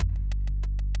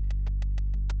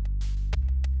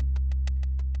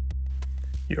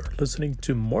You're listening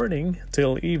to Morning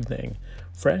Till Evening,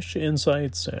 fresh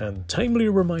insights and timely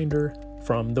reminder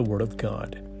from the Word of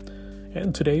God.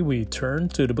 And today we turn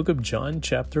to the book of John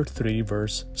chapter 3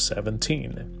 verse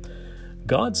 17.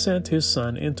 God sent His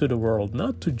Son into the world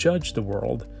not to judge the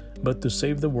world, but to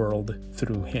save the world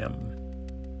through Him.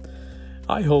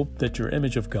 I hope that your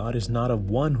image of God is not of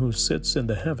one who sits in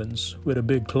the heavens with a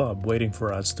big club waiting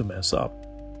for us to mess up.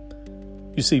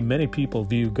 You see, many people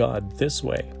view God this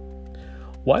way.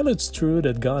 While it's true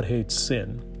that God hates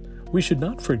sin, we should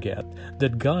not forget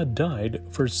that God died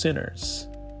for sinners.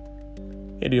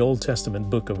 In the Old Testament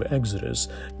book of Exodus,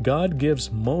 God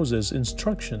gives Moses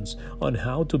instructions on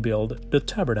how to build the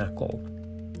tabernacle.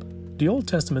 The Old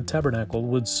Testament tabernacle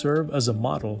would serve as a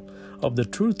model of the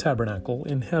true tabernacle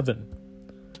in heaven.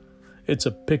 It's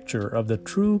a picture of the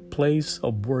true place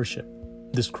of worship,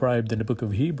 described in the book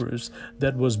of Hebrews,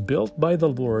 that was built by the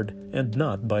Lord and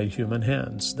not by human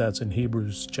hands. That's in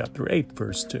Hebrews chapter 8,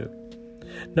 verse 2.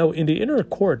 Now, in the inner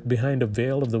court behind the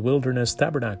veil of the wilderness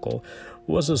tabernacle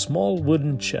was a small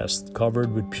wooden chest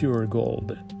covered with pure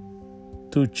gold.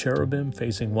 Two cherubim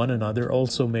facing one another,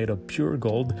 also made of pure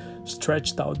gold,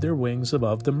 stretched out their wings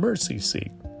above the mercy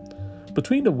seat.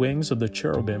 Between the wings of the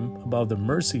cherubim above the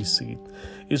mercy seat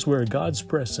is where God's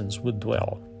presence would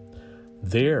dwell.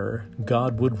 There,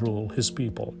 God would rule His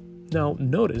people. Now,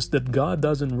 notice that God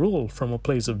doesn't rule from a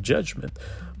place of judgment,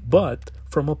 but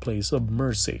from a place of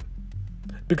mercy.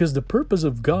 Because the purpose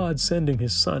of God sending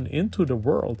His Son into the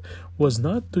world was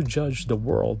not to judge the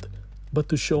world, but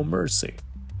to show mercy.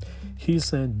 He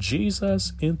sent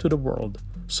Jesus into the world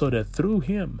so that through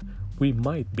Him we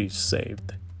might be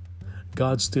saved.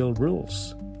 God still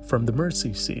rules from the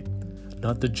mercy seat,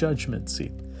 not the judgment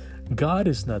seat. God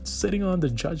is not sitting on the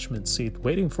judgment seat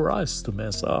waiting for us to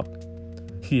mess up.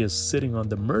 He is sitting on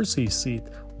the mercy seat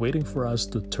waiting for us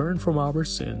to turn from our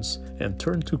sins and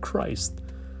turn to Christ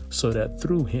so that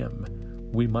through Him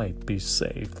we might be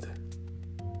saved.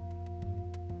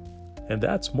 And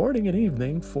that's morning and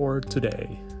evening for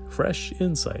today. Fresh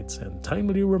insights and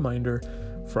timely reminder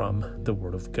from the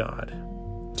Word of God.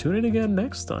 Tune in again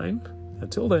next time.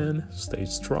 Until then, stay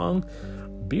strong,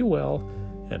 be well,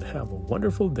 and have a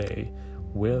wonderful day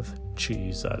with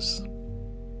Jesus.